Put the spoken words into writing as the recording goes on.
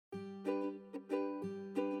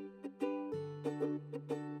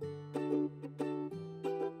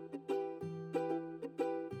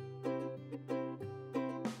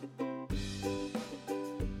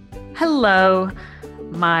Hello,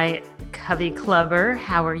 my Covey Clubber.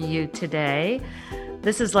 How are you today?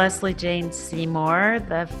 This is Leslie Jane Seymour,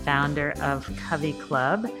 the founder of Covey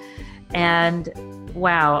Club. And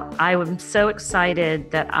wow, I am so excited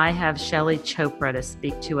that I have Shaillee Chopra to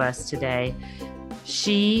speak to us today.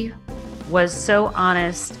 She was so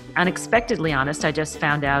honest, unexpectedly honest. I just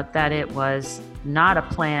found out that it was not a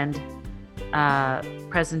planned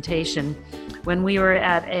presentation. When we were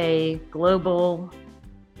at a global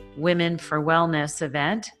Women for Wellness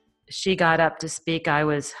event, she got up to speak. I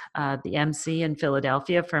was the MC in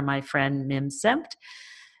Philadelphia for my friend Mim Sempt.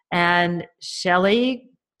 And Shaillee,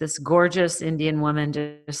 this gorgeous Indian woman,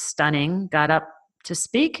 just stunning, got up to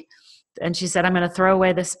speak. And she said, I'm going to throw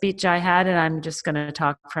away the speech I had and I'm just going to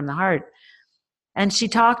talk from the heart. And she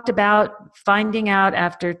talked about finding out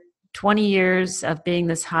after 20 years of being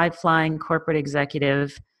this high-flying corporate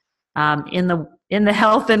executive in the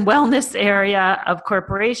health and wellness area of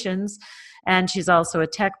corporations, and she's also a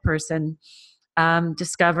tech person,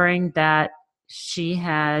 discovering that she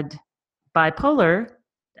had bipolar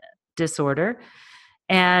disorder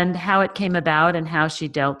and how it came about and how she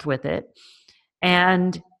dealt with it.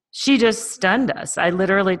 And she just stunned us. I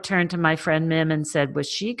literally turned to my friend Mim and said, was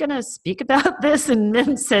she going to speak about this? And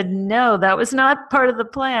Mim said, no, that was not part of the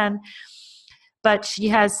plan. But she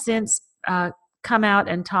has since come out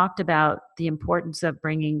and talked about the importance of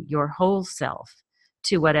bringing your whole self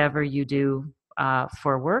to whatever you do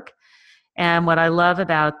for work. And what I love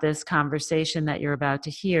about this conversation that you're about to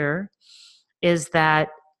hear is that,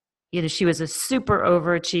 she was a super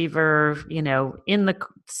overachiever, in the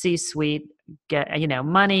C-suite,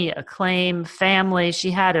 money, acclaim, family. She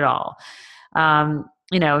had it all. And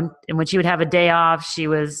when she would have a day off, she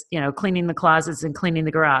was, cleaning the closets and cleaning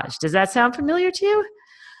the garage. Does that sound familiar to you?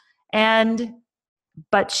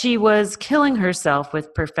 But she was killing herself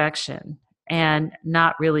with perfection and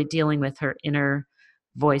not really dealing with her inner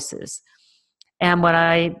voices. And what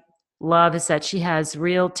I love is that she has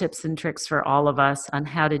real tips and tricks for all of us on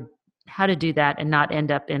how to do that and not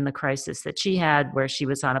end up in the crisis that she had, where she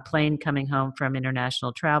was on a plane coming home from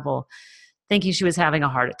international travel thinking she was having a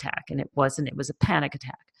heart attack, and it wasn't. It was a panic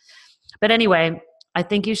attack. But anyway, I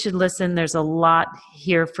think you should listen. There's a lot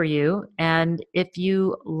here for you. And if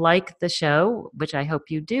you like the show, which I hope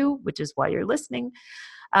you do, which is why you're listening,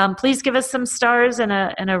 please give us some stars and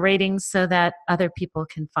a rating so that other people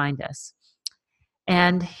can find us.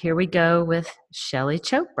 And here we go with Shaillee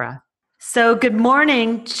Chopra. So good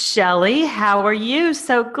morning, Shaillee. How are you?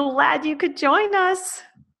 So glad you could join us.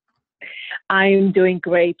 I'm doing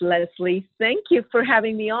great, Leslie. Thank you for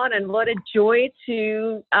having me on, and what a joy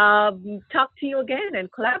to talk to you again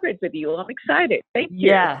and collaborate with you. I'm excited. Thank you.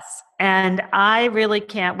 Yes, and I really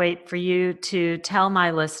can't wait for you to tell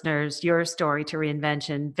my listeners your story to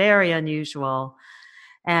reinvention. Very unusual,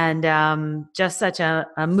 and just such a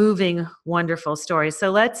moving, wonderful story.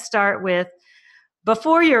 So let's start with,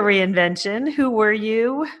 before your reinvention, who were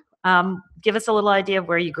you? Give us a little idea of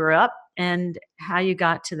where you grew up and how you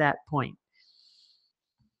got to that point.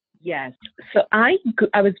 Yes. So I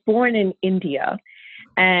was born in India,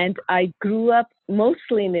 and I grew up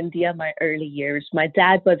mostly in India my early years. My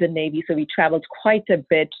dad was in Navy, so we traveled quite a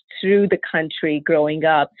bit through the country growing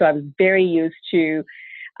up. So I was very used to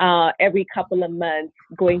every couple of months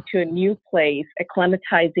going to a new place,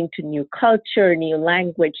 acclimatizing to new culture, new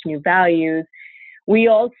language, new values. We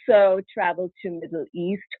also traveled to Middle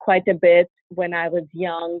East quite a bit when I was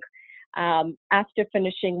young. After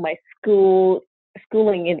finishing my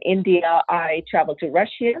schooling in India, I traveled to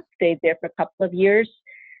Russia, stayed there for a couple of years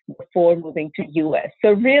before moving to US.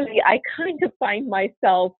 So really, I kind of find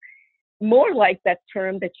myself more like that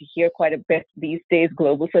term that you hear quite a bit these days,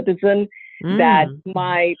 global citizen, that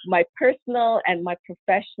my personal and my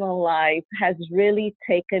professional life has really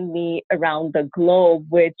taken me around the globe,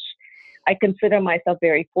 which I consider myself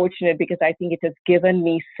very fortunate because I think it has given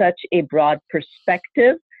me such a broad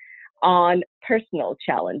perspective on personal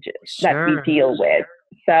challenges that we deal with.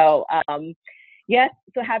 So, yes,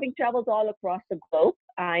 so having traveled all across the globe,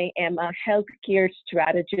 I am a healthcare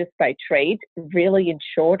strategist by trade. Really, in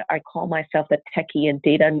short, I call myself a techie and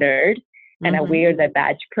data nerd, and I wear the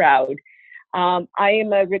badge proud. I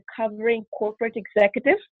am a recovering corporate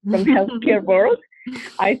executive from healthcare world.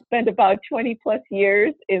 I spent about 20 plus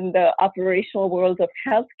years in the operational world of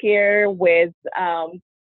healthcare with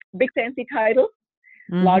big fancy titles,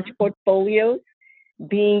 large portfolios,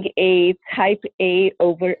 being a type A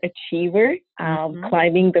overachiever,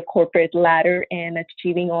 climbing the corporate ladder and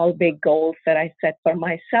achieving all big goals that I set for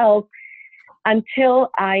myself until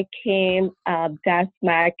I came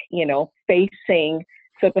smack, facing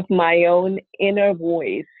sort of my own inner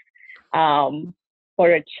voice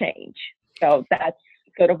for a change. So that's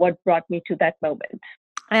sort of what brought me to that moment.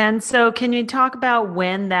 And so, can you talk about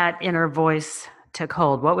when that inner voice took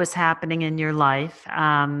hold? What was happening in your life?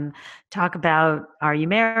 Talk about, are you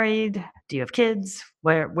married? Do you have kids?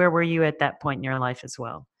 Where were you at that point in your life as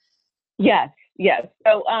well? Yes, yes.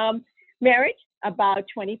 So married about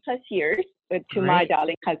 20 plus years to my Great.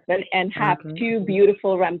 darling husband, and have Okay. two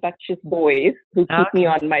beautiful rambunctious boys who keep me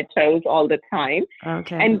Okay. on my toes all the time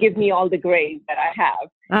Okay. and give me all the grades that I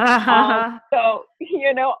have. So,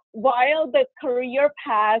 while the career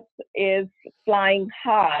path is flying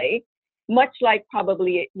high, much like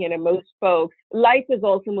probably, most folks, life is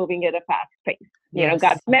also moving at a fast pace. Got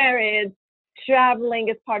Yes. married, traveling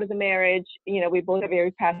is part of the marriage. We both are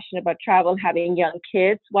very passionate about travel, having young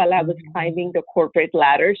kids while I was climbing the corporate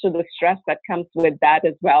ladder. So the stress that comes with that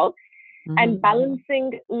as well. And balancing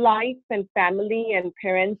life and family and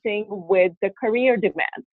parenting with the career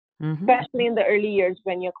demands, especially in the early years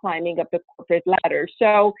when you're climbing up the corporate ladder.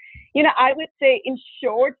 So, I would say in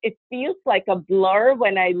short, it feels like a blur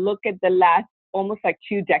when I look at the last almost like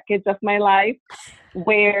 2 decades of my life,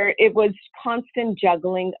 where it was constant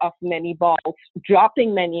juggling of many balls,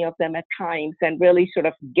 dropping many of them at times, and really sort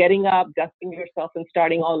of getting up, dusting yourself, and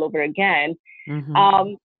starting all over again.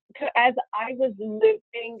 So as I was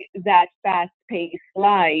living that fast-paced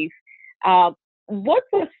life, what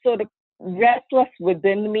was sort of restless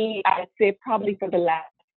within me, I'd say probably for the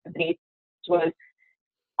last days, was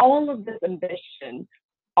all of this ambition,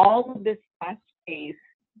 all of this fast pace,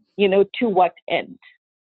 to what end?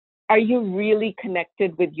 Are you really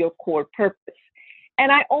connected with your core purpose?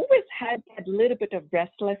 And I always had that little bit of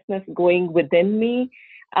restlessness going within me,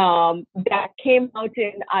 that came out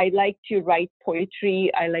in, I like to write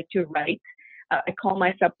poetry. I like to write. I call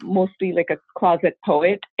myself mostly like a closet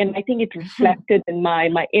poet. And I think it reflected in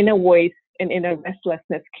my inner voice, and inner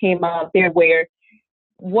restlessness came out there, where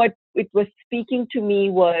what it was speaking to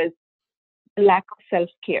me was lack of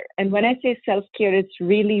self-care. And when I say self-care, it's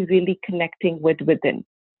really, really connecting with within.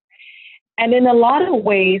 And in a lot of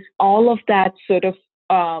ways, all of that sort of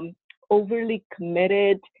overly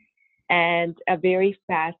committed and a very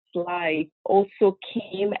fast life also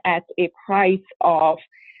came at a price of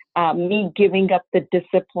me giving up the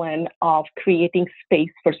discipline of creating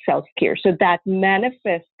space for self-care. So that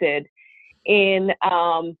manifested in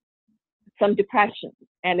some depression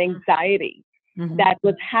and anxiety that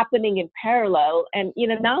was happening in parallel. And,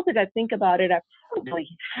 now that I think about it, I probably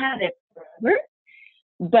had it forever.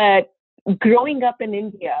 But growing up in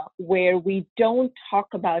India, where we don't talk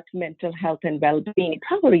about mental health and well-being,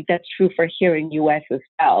 probably that's true for here in US as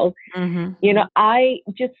well. I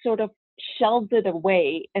just sort of shelved it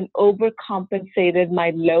away and overcompensated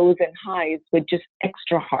my lows and highs with just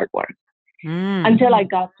extra hard work. Until I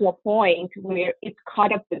got to a point where it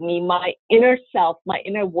caught up with me, my inner self, my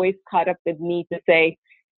inner voice caught up with me to say,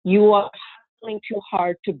 you are hustling too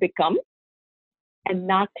hard to become and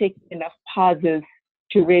not taking enough pauses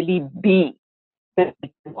to really be the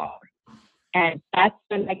you are. And that's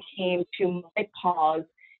when I came to my pause.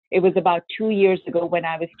 It was about 2 years ago when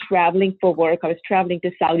I was traveling for work. I was traveling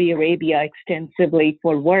to Saudi Arabia extensively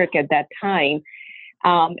for work at that time.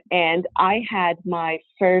 And I had my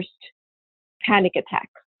first panic attack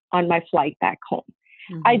on my flight back home.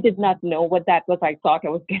 I did not know what that was. I thought I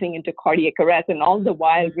was getting into cardiac arrest. And all the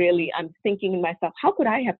while, really, I'm thinking to myself, how could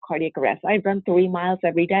I have cardiac arrest? I run 3 miles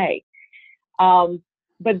every day.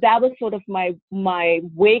 But that was sort of my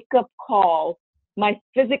wake-up call, my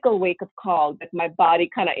physical wake-up call, that my body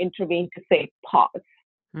kind of intervened to say, pause,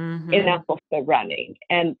 enough of the running.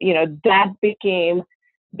 And, that became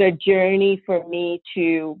the journey for me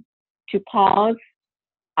to pause.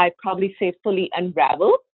 I probably say fully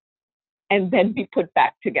unravel, and then be put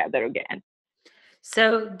back together again.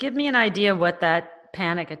 So give me an idea what that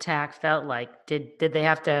panic attack felt like. Did they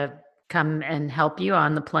have to come and help you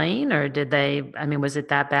on the plane, or was it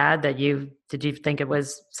that bad that did you think it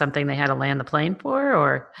was something they had to land the plane for,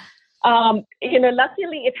 or?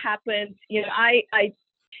 Luckily it happened.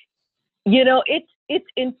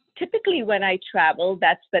 It's typically when I travel,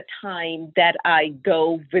 that's the time that I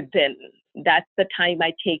go within. That's the time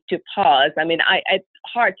I take to pause. At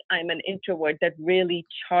heart, I'm an introvert that really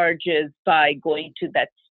charges by going to that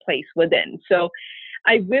place within. So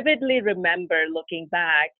I vividly remember looking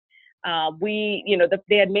back,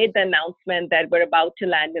 they had made the announcement that we're about to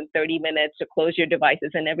land in 30 minutes, to close your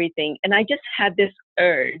devices and everything. And I just had this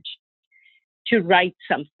urge to write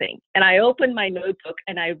something. And I opened my notebook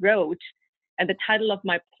and I wrote, and the title of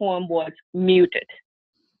my poem was Muted.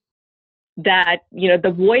 That,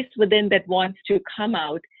 the voice within that wants to come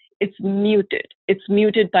out, it's muted. It's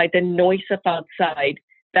muted by the noise of outside,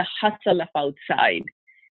 the hustle of outside,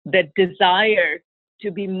 the desire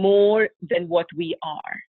to be more than what we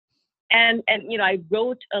are. And I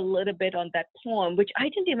wrote a little bit on that poem, which I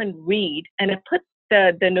didn't even read, and I put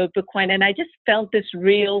the notebook quiet, and I just felt this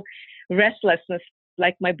real restlessness,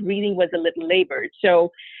 like my breathing was a little labored.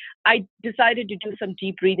 So I decided to do some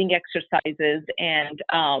deep breathing exercises and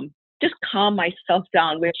just calm myself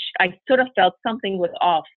down, which I sort of felt something was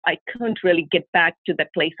off. I couldn't really get back to the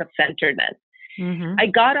place of centeredness. Mm-hmm. I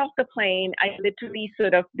got off the plane. I literally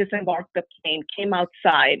sort of disembarked the plane, came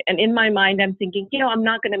outside. And in my mind, I'm thinking, I'm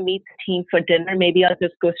not going to meet the team for dinner. Maybe I'll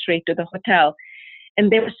just go straight to the hotel. And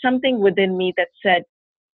there was something within me that said,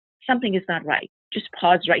 something is not right. Just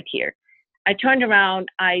pause right here. I turned around.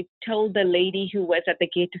 I told the lady who was at the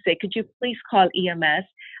gate to say, could you please call EMS?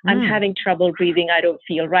 I'm having trouble breathing. I don't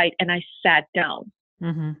feel right. And I sat down.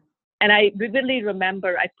 Mm-hmm. And I vividly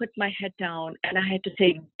remember I put my head down and I had to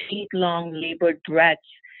take deep, long, labored breaths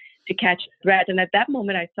to catch breath. And at that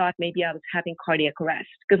moment, I thought maybe I was having cardiac arrest.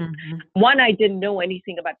 Because one, I didn't know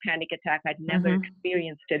anything about panic attack. I'd never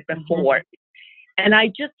experienced it before. And I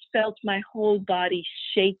just felt my whole body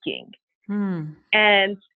shaking.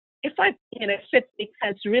 And if it makes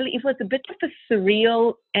sense, really, it was a bit of a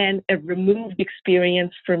surreal and a removed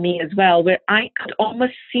experience for me as well, where I could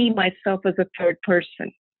almost see myself as a third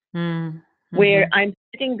person. Where I'm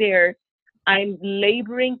sitting there, I'm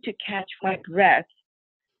laboring to catch my breath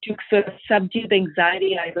to sort of subdue the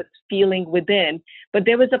anxiety I was feeling within. But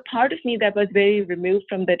there was a part of me that was very removed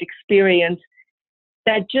from that experience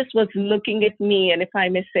that just was looking at me, and if I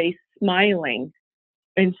may say, smiling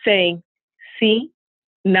and saying, see,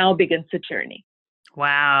 now begins the journey.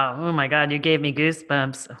 Wow. Oh my God, you gave me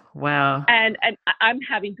goosebumps. Wow. And I'm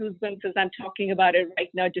having goosebumps as I'm talking about it right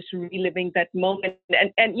now, just reliving that moment.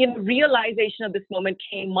 And realization of this moment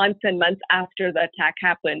came months and months after the attack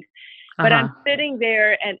happened. But I'm sitting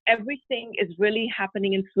there and everything is really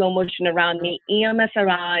happening in slow motion around me. EMS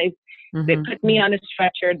arrives, they put me on a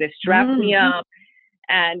stretcher, they strap me up,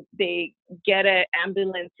 and they get an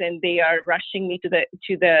ambulance and they are rushing me to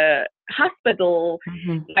the hospital.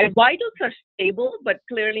 My vitals are stable, but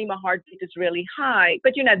clearly my heartbeat is really high.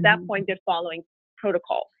 But at that point they're following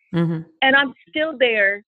protocol. And I'm still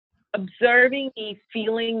there observing me,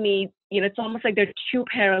 feeling me. It's almost like there are two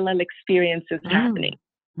parallel experiences happening.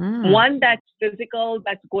 One that's physical,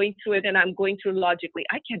 that's going through it, and I'm going through logically,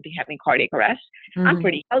 I can't be having cardiac arrest. I'm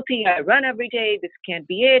pretty healthy. I run every day. This can't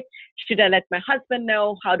be it. Should I let my husband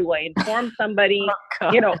know? How do I inform somebody?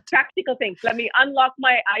 Practical things. Let me unlock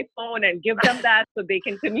my iPhone and give them that so they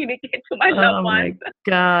can communicate to my loved ones. Oh my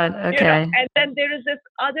God. Okay. And then there is this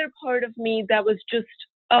other part of me that was just,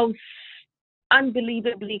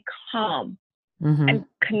 unbelievably calm and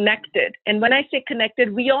connected. And when I say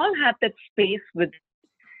connected, we all have that space with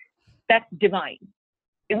that's divine,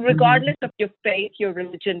 regardless of your faith, your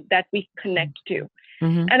religion, that we connect to.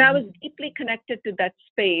 And I was deeply connected to that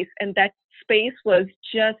space. And that space was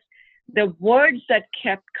just the words that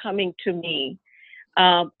kept coming to me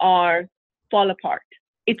are fall apart.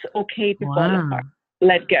 It's okay to fall apart.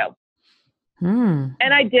 Let go. And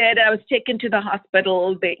I did. I was taken to the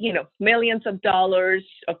hospital. They, millions of dollars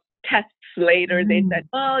of tests later, they said,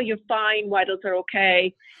 oh, you're fine. Vitals are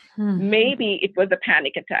okay. Maybe it was a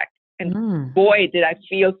panic attack. And boy, did I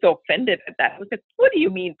feel so offended at that. I was like, what do you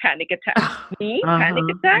mean panic attack? Me? Panic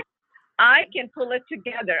attack? I can pull it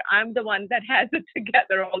together. I'm the one that has it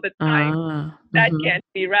together all the time. That can't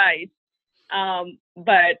be right.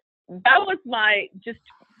 But that was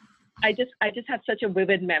I just have such a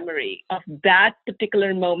vivid memory of that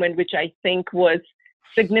particular moment, which I think was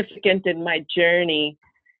significant in my journey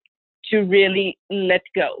to really let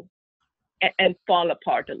go and fall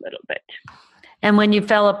apart a little bit. And when you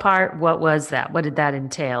fell apart, what was that? What did that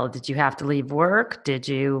entail? Did you have to leave work? I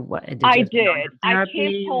did. I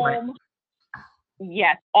came home.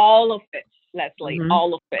 Yes, all of it, Leslie,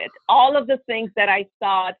 all of it. All of the things that I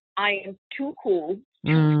thought I am too cool,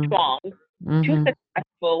 too strong, too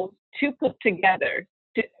successful, too put together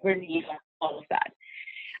to ever need all of that.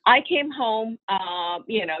 I came home,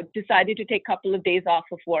 decided to take a couple of days off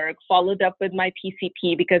of work, followed up with my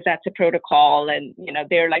PCP because that's a protocol. And,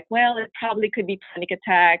 they're like, well, it probably could be panic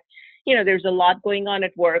attack. There's a lot going on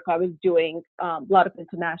at work. I was doing a lot of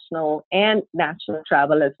international and national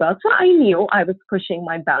travel as well. So I knew I was pushing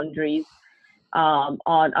my boundaries on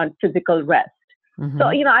physical rest. So,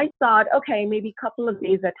 I thought, okay, maybe a couple of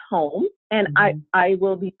days at home and I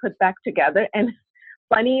will be put back together. And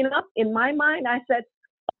funny enough, in my mind, I said,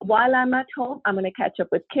 while I'm at home, I'm going to catch up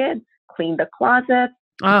with kids, clean the closet,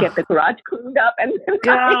 get the garage cleaned up. And then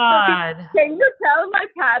I said, God. can you tell my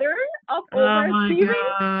pattern of Oh my overachieving?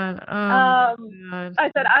 God. Oh Um, my God.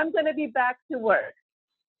 I said, I'm going to be back to work.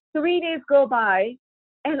 3 days go by,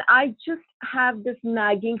 and I just have this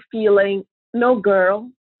nagging feeling, no, girl,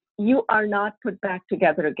 you are not put back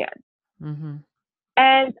together again. Mm-hmm.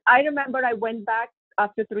 And I remember I went back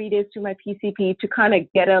after 3 days to my PCP to kind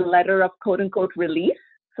of get a letter of quote unquote release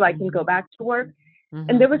so I can go back to work. Mm-hmm.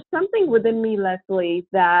 And there was something within me, Leslie,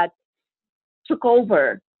 that took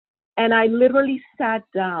over. And I literally sat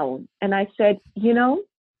down and I said,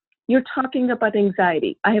 you're talking about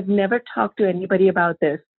anxiety. I have never talked to anybody about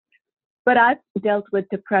this, but I've dealt with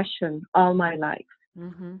depression all my life.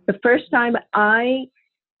 Mm-hmm. The first time I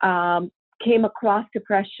came across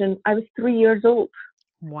depression, I was 3 years old.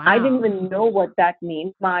 Wow. I didn't even know what that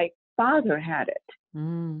means. My father had it.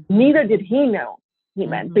 Mm. Neither did he know he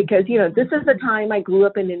meant, because, this is the time I grew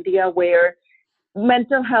up in India where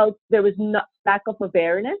mental health, there was no lack of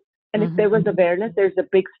awareness. And if there was awareness, there's a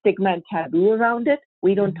big stigma and taboo around it.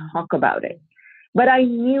 We don't talk about it. But I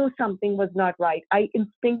knew something was not right. I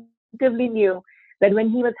instinctively knew that when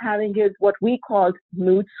he was having his, what we called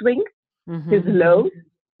mood swing, his lows,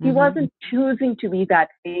 he wasn't choosing to be that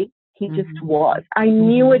way. He just was. I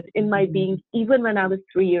knew it in my being, even when I was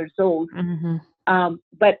 3 years old.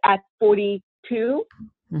 But at 42,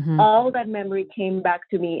 all that memory came back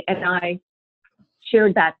to me, and I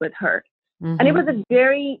shared that with her. And it was a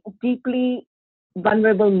very deeply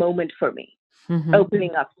vulnerable moment for me,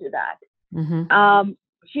 opening up to that.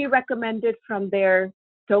 She recommended from there,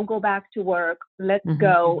 don't go back to work. Let's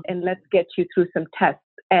go and let's get you through some tests.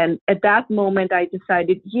 And at that moment, I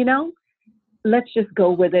decided, let's just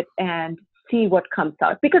go with it and see what comes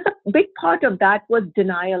out. Because a big part of that was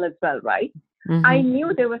denial as well, right? I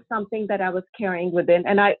knew there was something that I was carrying within,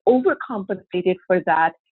 and I overcompensated for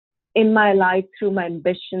that in my life through my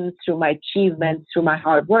ambitions, through my achievements, through my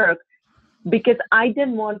hard work, because I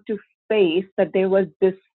didn't want to face that there was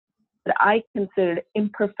this that I considered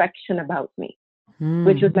imperfection about me,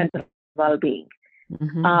 which was mental well-being.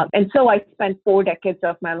 And so I spent 4 decades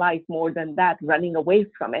of my life, more than that, running away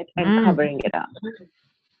from it and covering it up.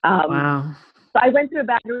 Wow. So I went through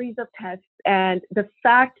batteries of tests, and the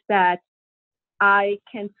fact that I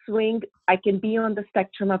can swing, I can be on the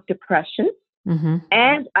spectrum of depression,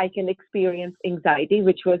 and I can experience anxiety,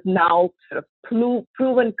 which was now sort of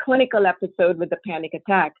proven clinical episode with the panic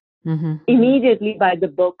attack, immediately by the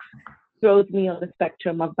books throws me on the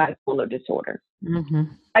spectrum of bipolar disorder.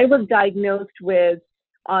 I was diagnosed with,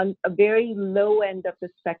 on a very low end of the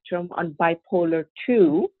spectrum, on bipolar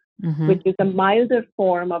II, which is a milder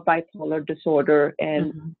form of bipolar disorder.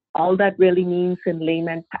 And all that really means in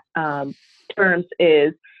layman terms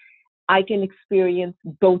is I can experience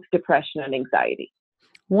both depression and anxiety.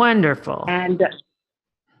 Wonderful. And,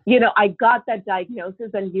 I got that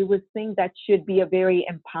diagnosis, and you would think that should be a very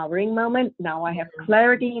empowering moment. Now I have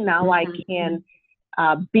clarity. Now I can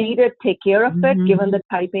beat it, take care of it, given the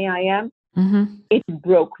type A I am. It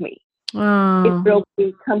broke me. It broke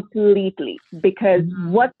me completely, because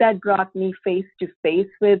what that brought me face to face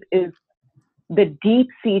with is the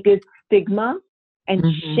deep-seated stigma and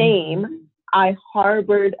shame I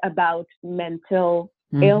harbored about mental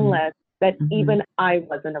illness that even I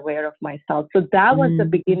wasn't aware of myself. So that was the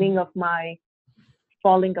beginning of my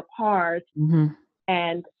falling apart.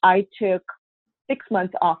 And I took 6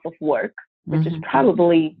 months off of work, which is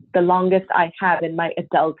probably the longest I have in my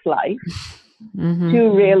adult life, to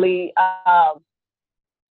really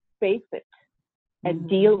face it and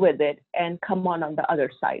deal with it and come on the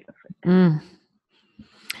other side of it.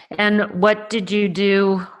 And what did you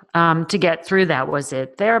do to get through that? Was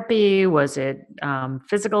it therapy? Was it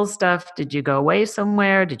physical stuff? Did you go away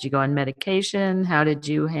somewhere? Did you go on medication? How did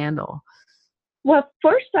you handle? Well,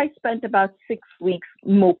 first I spent about 6 weeks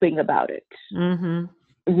moping about it,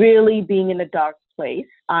 really being in a dark place.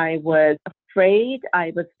 I was afraid.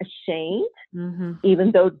 I was ashamed,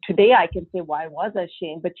 even though today I can say why I was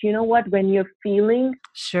ashamed. But you know what? When you're feeling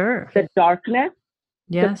the darkness,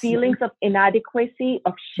 the feelings of inadequacy,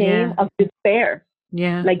 of shame, of despair,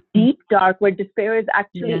 like deep dark, where despair is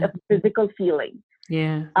actually a physical feeling.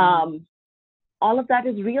 All of that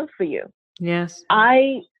is real for you.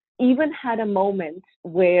 I even had a moment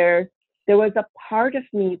where there was a part of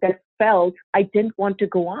me that felt I didn't want to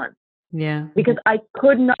go on. Because I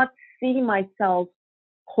could not see myself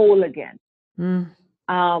whole again.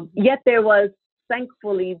 Yet there was,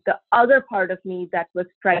 thankfully, the other part of me that was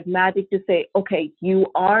pragmatic to say, okay, you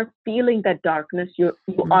are feeling that darkness. You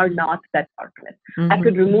are not that darkness. I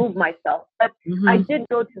could remove myself. But I did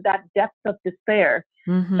go to that depth of despair.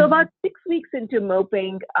 So about 6 weeks into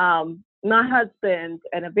moping, my husband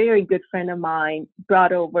and a very good friend of mine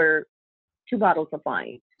brought over 2 bottles of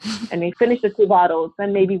wine. And we finished the 2 bottles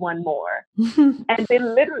and maybe one more. And they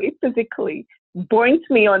literally physically boink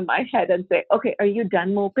me on my head and say, okay, are you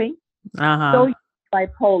done moping? So you're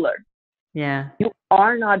bipolar. Yeah. You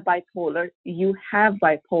are not bipolar. You have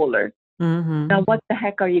bipolar. Now, what the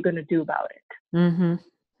heck are you going to do about it?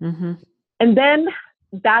 And then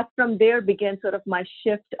that from there began sort of my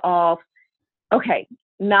shift of, okay,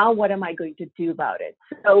 now what am I going to do about it?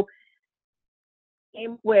 So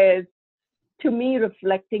came with, to me,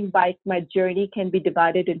 reflecting back my journey can be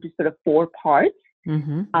divided into sort of 4 parts.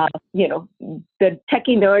 You know, the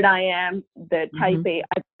techie nerd I am, the type A,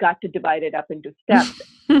 I've got to divide it up into steps.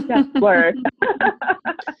 Steps were,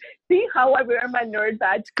 see how I wear my nerd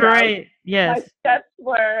badge? Great. Yes. My steps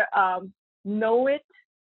were know it,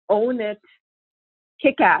 own it,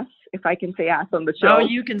 kick ass, if I can say ass on the show. Oh,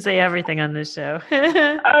 you can say everything on this show.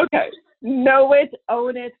 Okay. Know it,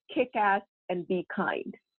 own it, kick ass, and be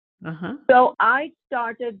kind. So I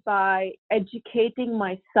started by educating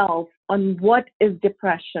myself on what is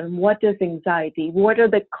depression, what is anxiety, what are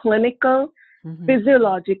the clinical,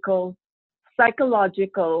 physiological,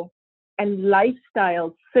 psychological, and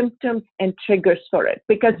lifestyle symptoms and triggers for it.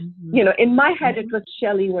 Because, you know, in my head, it was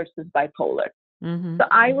Shaillee versus bipolar. So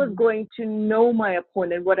I was going to know my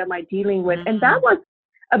opponent, what am I dealing with? And that was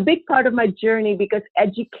a big part of my journey, because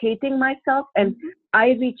educating myself, and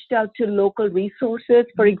I reached out to local resources.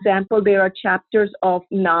 For example, there are chapters of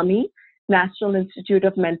NAMI, National Institute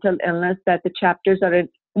of Mental Illness, that the chapters are in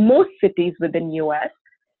most cities within US.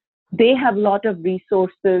 They have a lot of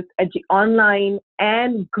resources, online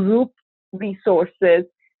and group resources,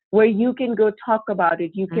 where you can go talk about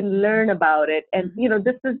it, you can learn about it. And, you know,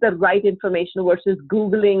 this is the right information versus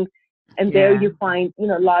Googling, and there you find, you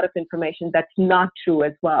know, a lot of information that's not true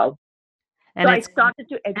as well. And so I started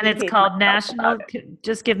to educate. And it's called National,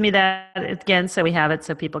 just give me that again so we have it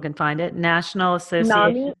so people can find it. National Association.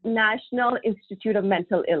 NAMI, National Institute of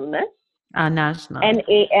Mental Illness. National.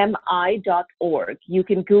 NAMI.org. You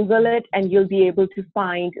can Google it and you'll be able to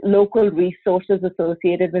find local resources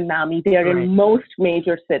associated with NAMI. They are in most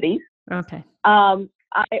major cities. Okay. I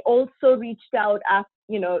also reached out after,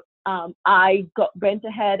 you know, I went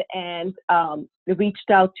ahead and reached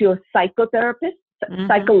out to a psychotherapist,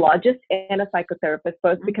 psychologist, and a psychotherapist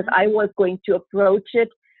first, because I was going to approach it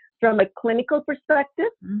from a clinical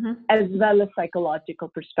perspective as well as psychological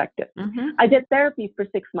perspective. I did therapy for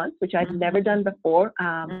 6 months, which I'd never done before.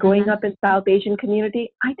 Growing up in South Asian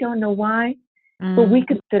community, I don't know why, but we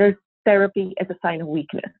consider therapy as a sign of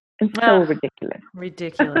weakness. It's so ridiculous.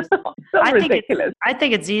 Ridiculous. Ridiculous. I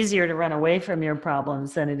think it's easier to run away from your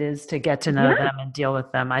problems than it is to get to know them and deal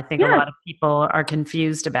with them. I think a lot of people are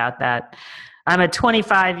confused about that. I'm a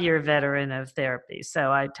 25-year veteran of therapy,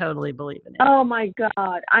 so I totally believe in it. Oh my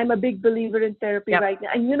God. I'm a big believer in therapy right now.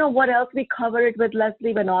 And you know what else we cover it with,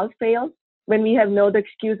 Leslie, when all fails? When we have no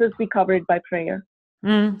excuses, we cover it by prayer.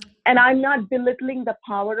 And I'm not belittling the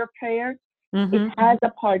power of prayer. It has a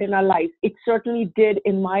part in our life. It certainly did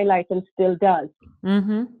in my life and still does.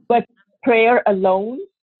 But prayer alone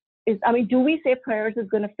is, I mean, do we say prayers is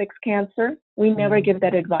going to fix cancer? We never give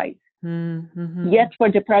that advice. Yet for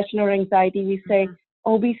depression or anxiety, we say,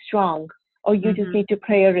 oh, be strong. Or you just need to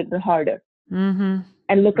pray a little harder. And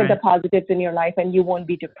look at the positives in your life and you won't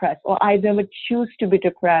be depressed. Or I never choose to be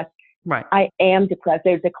depressed. I am depressed.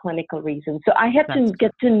 There's a clinical reason. So I have to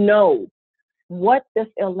get to know what this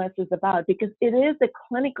illness is about, because it is a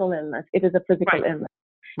clinical illness. It is a physical illness.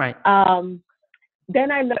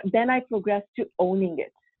 Then I progressed to owning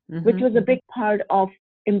it, which was a big part of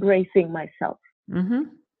embracing myself,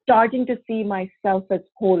 starting to see myself as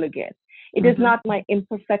whole again. It is not my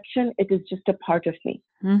imperfection. It is just a part of me.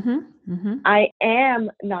 I am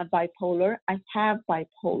not bipolar. I have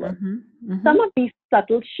bipolar. Some of these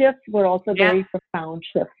subtle shifts were also very profound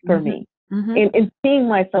shifts for me. In seeing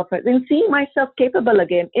myself capable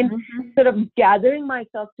again, in sort of gathering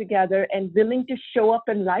myself together and willing to show up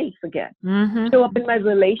in life again, show up in my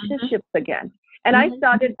relationships again. And I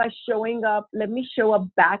started by showing up, let me show up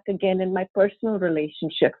back again in my personal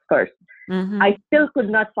relationships first. I still could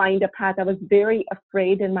not find a path. I was very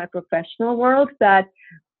afraid in my professional world that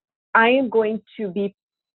I am going to be,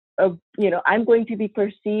 I'm going to be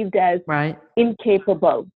perceived as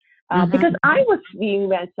incapable. Because I was seeing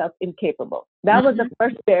myself incapable. That was the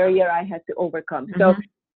first barrier I had to overcome. So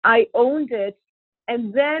I owned it.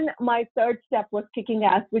 And then my third step was kicking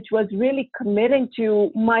ass, which was really committing to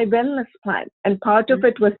my wellness plan. And part of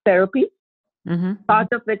it was therapy. Part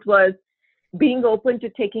of it was being open to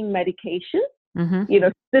taking medication. Mm-hmm.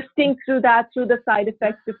 Sifting through that, through the side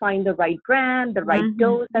effects to find the right brand, the right Mm-hmm.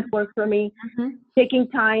 dose that works for me, Mm-hmm. taking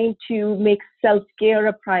time to make self-care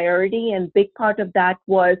a priority. And big part of that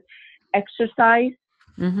was exercise,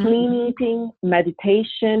 Mm-hmm. clean eating,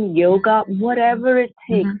 meditation, yoga, whatever it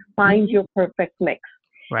takes, Mm-hmm. find your perfect mix.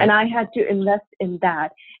 Right. And I had to invest in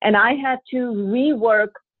that. And I had to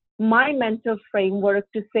rework my mental framework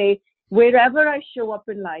to say, wherever I show up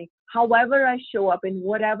in life, however I show up in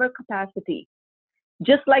whatever capacity,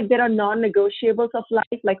 just like there are non-negotiables of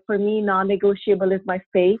life, like for me, non-negotiable is my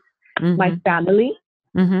faith, my family.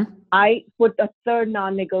 Mm-hmm. I put a third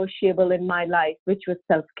non-negotiable in my life, which was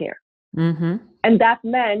self-care. Mm-hmm. And that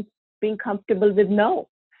meant being comfortable with no,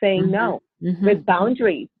 saying no, Mm-hmm. with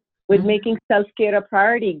boundaries, with making self-care a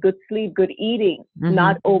priority, good sleep, good eating,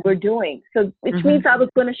 not overdoing. So, which means I was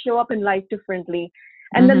going to show up in life differently.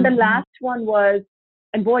 And then the last one was,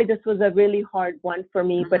 and boy, this was a really hard one for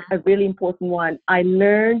me, but a really important one. I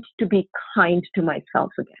learned to be kind to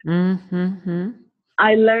myself again. Mm-hmm.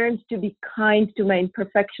 I learned to be kind to my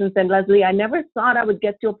imperfections. And Leslie, I never thought I would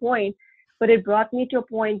get to a point, but it brought me to a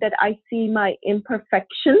point that I see my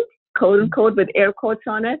imperfections, quote unquote, with air quotes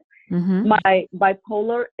on it. My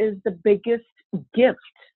bipolar is the biggest gift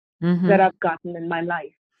that I've gotten in my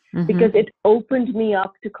life because it opened me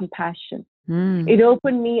up to compassion. It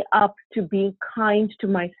opened me up to being kind to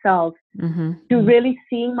myself, to really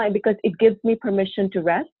seeing because it gives me permission to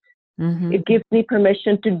rest. It gives me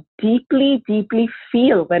permission to deeply, deeply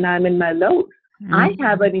feel when I'm in my lows. I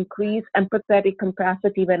have an increased empathetic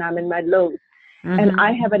capacity when I'm in my lows. And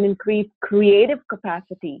I have an increased creative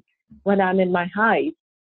capacity when I'm in my highs.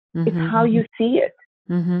 It's how you see it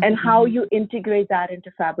and how you integrate that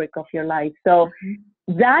into fabric of your life. So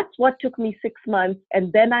that's what took me 6 months.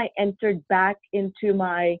 And then I entered back into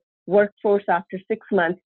my workforce after 6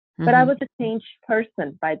 months. But I was a changed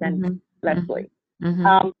person by then, Leslie.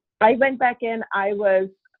 I went back in. I was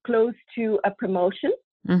close to a promotion.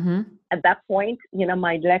 At that point,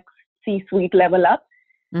 my next C-suite level up.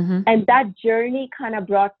 And that journey kind of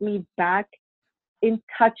brought me back in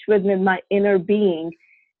touch with my inner being.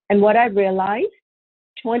 And what I realized,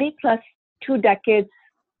 20 plus 2 decades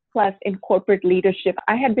plus in corporate leadership,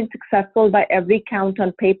 I had been successful by every count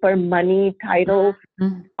on paper, money, title,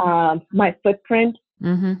 my footprint,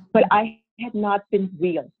 but I had not been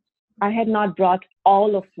real. I had not brought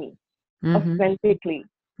all of me authentically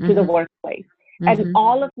to the workplace. And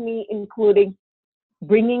all of me, including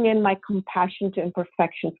bringing in my compassion to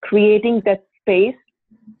imperfections, creating that space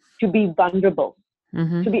to be vulnerable,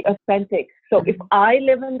 to be authentic. So if I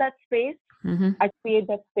live in that space, I create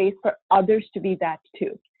that space for others to be that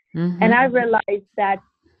too. And I realized that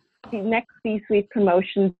the next C-suite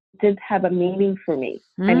promotion didn't have a meaning for me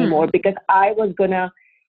anymore because I was going to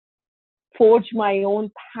forge my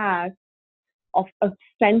own path of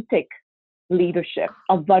authentic leadership,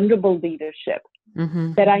 of vulnerable leadership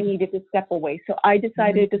that I needed to step away. So I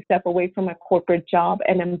decided to step away from a corporate job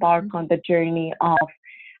and embark on the journey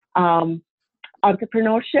of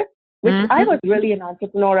entrepreneurship, which I was really an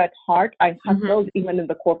entrepreneur at heart. I hustled even in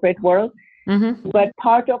the corporate world. But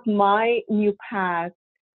part of my new path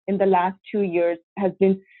in the last 2 years has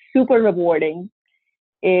been super rewarding,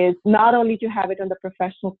 is not only to have it on the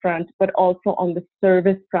professional front, but also on the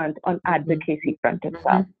service front, on advocacy front as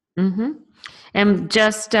well. And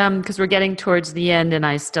just because we're getting towards the end, and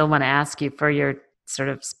I still want to ask you for your sort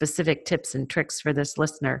of specific tips and tricks for this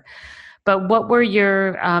listener, but what were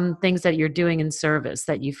your things that you're doing in service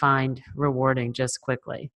that you find rewarding, just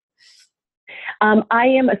quickly? I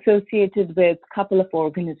am associated with a couple of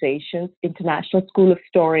organizations, International School of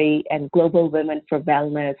Story and Global Women for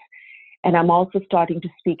Wellness. And I'm also starting to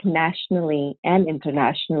speak nationally and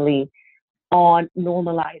internationally on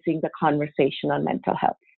normalizing the conversation on mental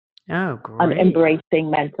health. Oh, great. On embracing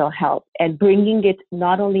mental health and bringing it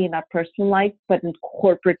not only in our personal life, but in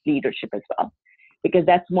corporate leadership as well. Because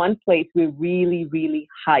that's one place we really, really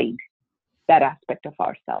hide that aspect of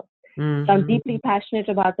ourselves. So I'm deeply passionate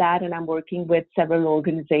about that, and I'm working with several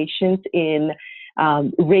organizations in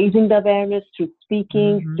raising the awareness through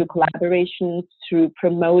speaking, through collaborations, through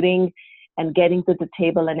promoting and getting to the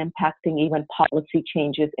table and impacting even policy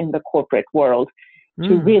changes in the corporate world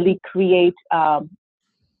to really create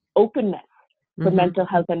openness for mental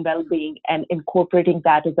health and well-being and incorporating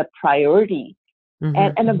that as a priority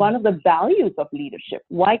and one of the values of leadership.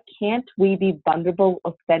 Why can't we be vulnerable,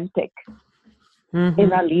 authentic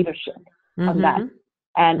in our leadership on that?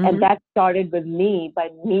 And that started with me, by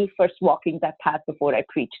me first walking that path before I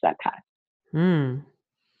preached that path.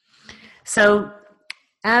 So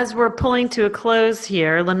as we're pulling to a close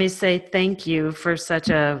here, let me say thank you for such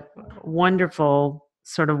a wonderful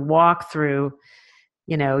sort of walk through,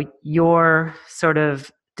 your sort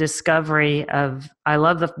of discovery of, I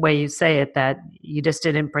love the way you say it, that you just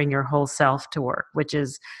didn't bring your whole self to work, which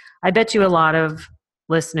is, I bet you a lot of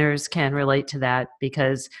listeners can relate to that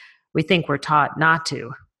because we think we're taught not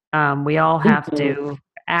to. We all have to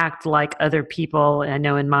act like other people. I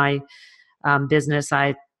know in my business,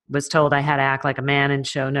 I was told I had to act like a man and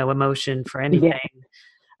show no emotion for anything.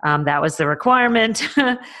 That was the requirement.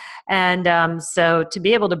 And so to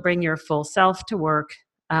be able to bring your full self to work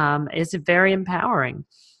is very empowering.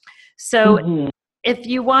 So if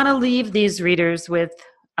you want to leave these readers with,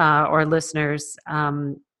 or listeners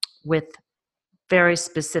with very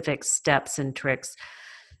specific steps and tricks,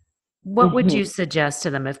 what would you suggest to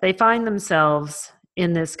them if they find themselves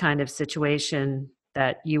in this kind of situation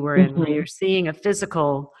that you were in, where you're seeing a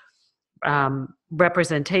physical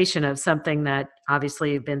representation of something that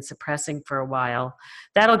obviously you've been suppressing for a while?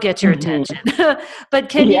 That'll get your attention. But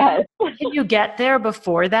can you get there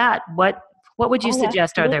before that? What would you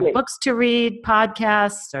suggest? Absolutely. Are there books to read,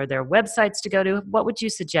 podcasts? Are there websites to go to? What would you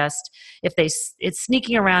suggest if it's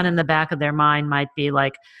sneaking around in the back of their mind, might be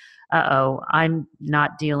like, uh-oh, I'm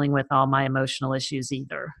not dealing with all my emotional issues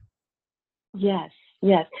either? Yes.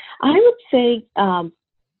 I would say,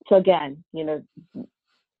 so again,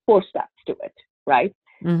 4 steps to it, right?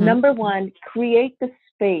 Number 1, create the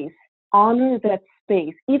space, honor that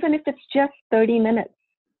space, even if it's just 30 minutes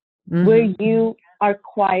where you are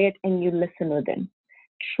quiet and you listen within.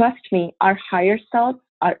 Trust me, our higher selves,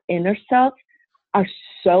 our inner selves are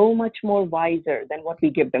so much more wiser than what we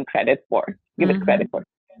give them credit for.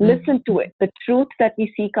 Listen to it. The truth that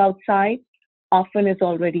we seek outside often is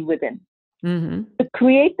already within. To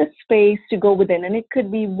create the space to go within, and it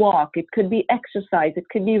could be walk, it could be exercise, it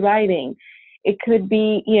could be writing, it could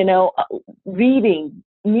be, reading,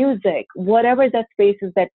 music, whatever that space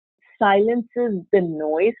is that silences the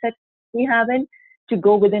noise that we have in, to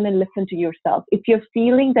go within and listen to yourself. If you're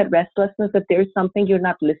feeling that restlessness, that there's something you're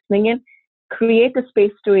not listening in, create a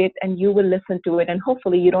space to it and you will listen to it. And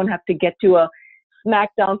hopefully you don't have to get to a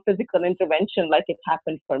smackdown physical intervention like it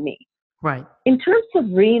happened for me. Right. In terms of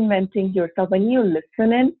reinventing yourself, when you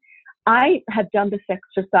listen in, I have done this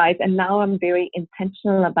exercise and now I'm very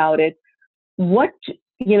intentional about it.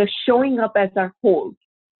 Showing up as our whole.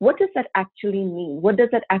 What does that actually mean? What does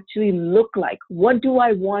that actually look like? What do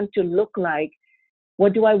I want to look like?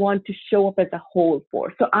 What do I want to show up as a whole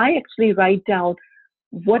for? So I actually write down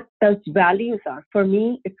what those values are. For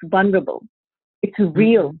me, it's vulnerable. It's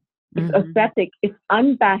real. It's authentic. It's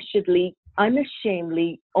unabashedly,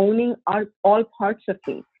 unashamedly owning all parts of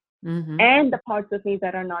me and the parts of me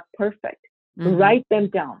that are not perfect. Write them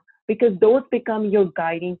down because those become your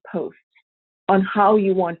guiding posts on how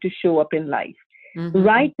you want to show up in life.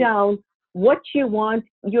 Write down what you want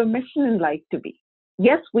your mission in life to be.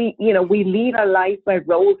 Yes, we lead our life by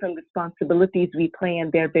roles and responsibilities we play,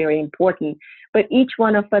 and they're very important. But each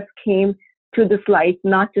one of us came to this life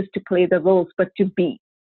not just to play the roles, but to be.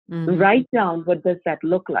 Write down what does that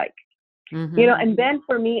look like. And then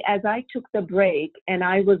for me, as I took the break and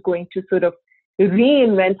I was going to sort of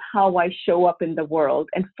reinvent how I show up in the world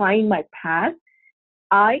and find my path,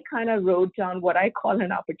 I kind of wrote down what I call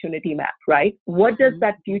an opportunity map, right? What does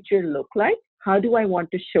that future look like? How do I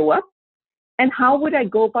want to show up? And how would I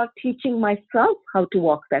go about teaching myself how to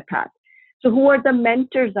walk that path? So who are the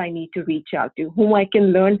mentors I need to reach out to, whom I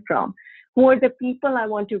can learn from? Who are the people I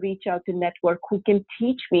want to reach out to network who can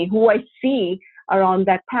teach me, who I see are on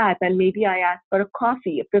that path? And maybe I ask for a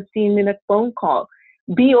coffee, a 15-minute phone call.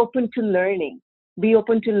 Be open to learning. Be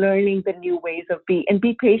open to learning the new ways of being, and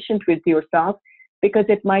be patient with yourself because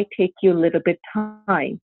it might take you a little bit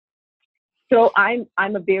time. So I'm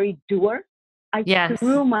a very doer. I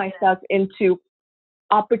threw myself into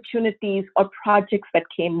opportunities or projects that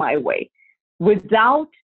came my way without,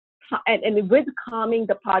 and with calming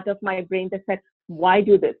the part of my brain that said, why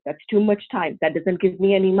do this? That's too much time. That doesn't give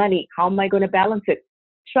me any money. How am I going to balance it?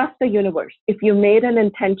 Trust the universe. If you made an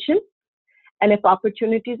intention and if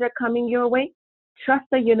opportunities are coming your way, trust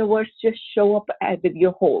the universe. Just show up with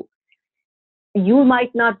your whole. You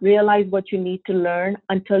might not realize what you need to learn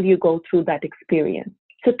until you go through that experience.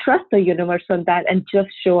 So trust the universe on that and just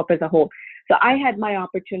show up as a whole. So I had my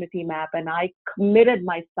opportunity map and I committed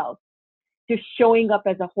myself to showing up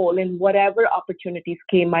as a whole in whatever opportunities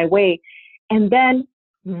came my way. And then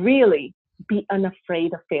really be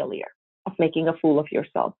unafraid of failure, of making a fool of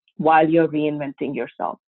yourself while you're reinventing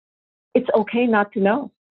yourself. It's okay not to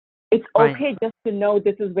know. It's okay just to know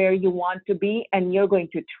this is where you want to be and you're going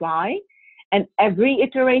to try. And every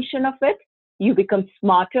iteration of it, you become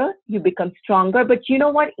smarter, you become stronger. But you know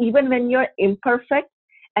what? Even when you're imperfect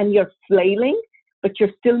and you're flailing, but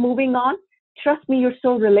you're still moving on, trust me, you're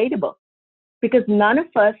so relatable because none of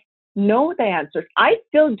us know the answers. I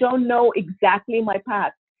still don't know exactly my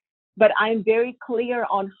path, but I'm very clear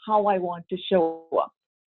on how I want to show up.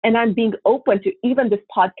 And I'm being open to even this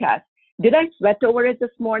podcast. Did I sweat over it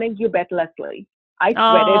this morning? You bet, Leslie. I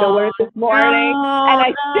sweated over it this morning, and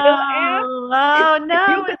I still am. If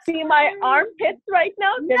you could see my armpits right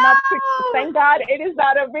now, they're not. Thank God it is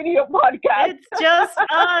not a video podcast. It's just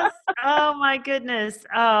us. Oh my goodness.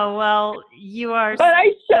 Oh well, you are. But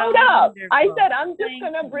I showed up. Wonderful. I said I'm just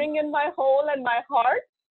gonna bring in my whole and my heart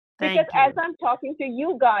because as I'm talking to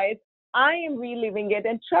you guys, I am reliving it,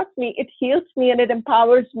 and trust me, it heals me and it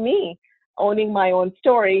empowers me owning my own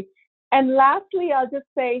story. And lastly, I'll just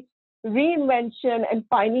say reinvention and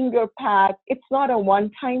finding your path, it's not a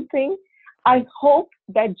one-time thing. I hope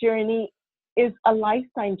that journey is a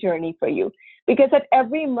lifetime journey for you because at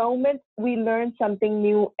every moment we learn something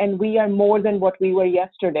new and we are more than what we were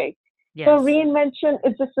yesterday. Yes. So reinvention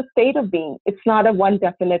is just a state of being. It's not a one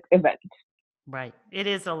definite event. Right. It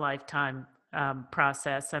is a lifetime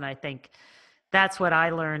process. And I think that's what I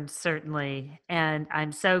learned, certainly. And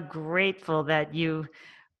I'm so grateful that you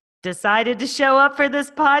decided to show up for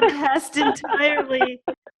this podcast entirely.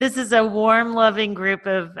 This is a warm, loving group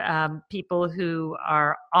of people who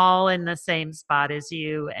are all in the same spot as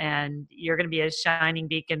you, and you're going to be a shining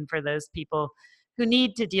beacon for those people who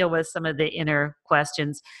need to deal with some of the inner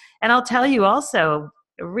questions. And I'll tell you also,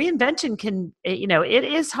 reinvention can, it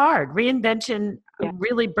is hard. Reinvention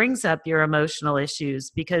really brings up your emotional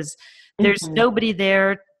issues because there's nobody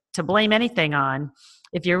there to blame anything on.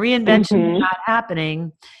 If your reinvention is not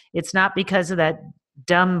happening, it's not because of that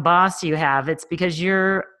dumb boss you have. It's because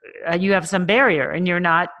you have some barrier and you're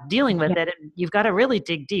not dealing with it, and you've got to really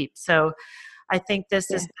dig deep. So I think this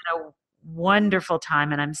has been a wonderful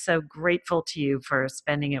time, and I'm so grateful to you for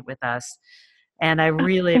spending it with us. And I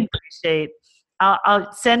really appreciate.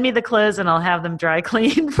 I'll send me the clothes and I'll have them dry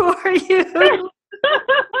clean for you.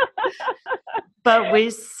 But we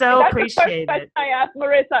so appreciate it. I asked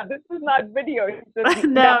Marissa, this is not video. No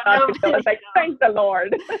video. I was like, thank the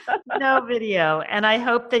Lord. No video. And I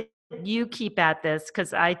hope that you keep at this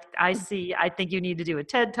because I think you need to do a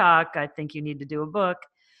TED Talk. I think you need to do a book.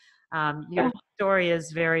 Your story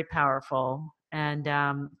is very powerful. And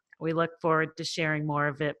we look forward to sharing more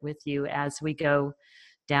of it with you as we go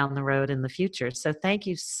down the road in the future. So thank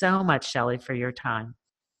you so much, Shaillee, for your time.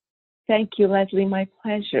 Thank you, Leslie. My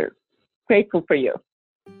pleasure. Grateful for you.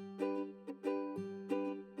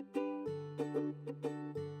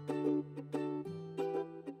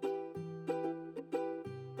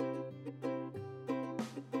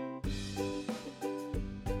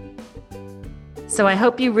 So I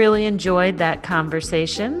hope you really enjoyed that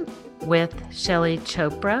conversation with Shaillee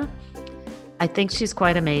Chopra. I think she's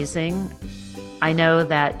quite amazing. I know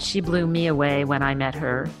that she blew me away when I met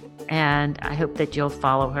her, and I hope that you'll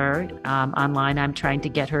follow her online. I'm trying to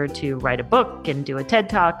get her to write a book and do a TED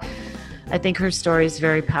Talk. I think her story is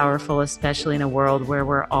very powerful, especially in a world where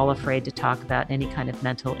we're all afraid to talk about any kind of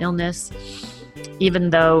mental illness, even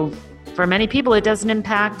though for many people it doesn't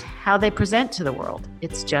impact how they present to the world.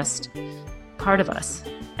 It's just part of us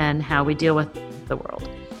and how we deal with the world.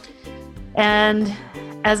 And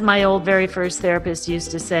as my old very first therapist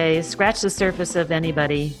used to say, scratch the surface of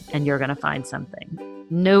anybody and you're going to find something.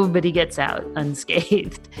 Nobody gets out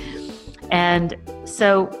unscathed. And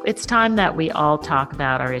so it's time that we all talk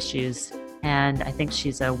about our issues. And I think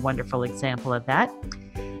she's a wonderful example of that.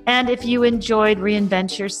 And if you enjoyed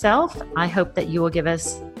Reinvent Yourself, I hope that you will give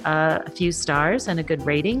us a few stars and a good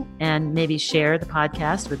rating and maybe share the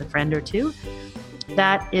podcast with a friend or two.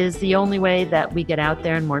 That is the only way that we get out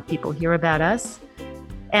there and more people hear about us.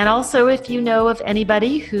 And also, if you know of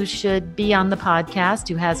anybody who should be on the podcast,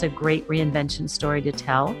 who has a great reinvention story to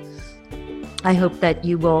tell, I hope that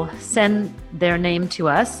you will send their name to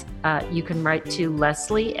us. You can write to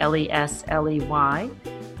Leslie, Lesley,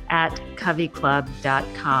 at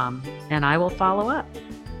coveyclub.com, and I will follow up.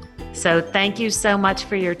 So thank you so much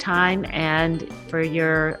for your time and for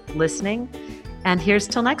your listening. And here's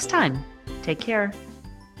till next time. Take care.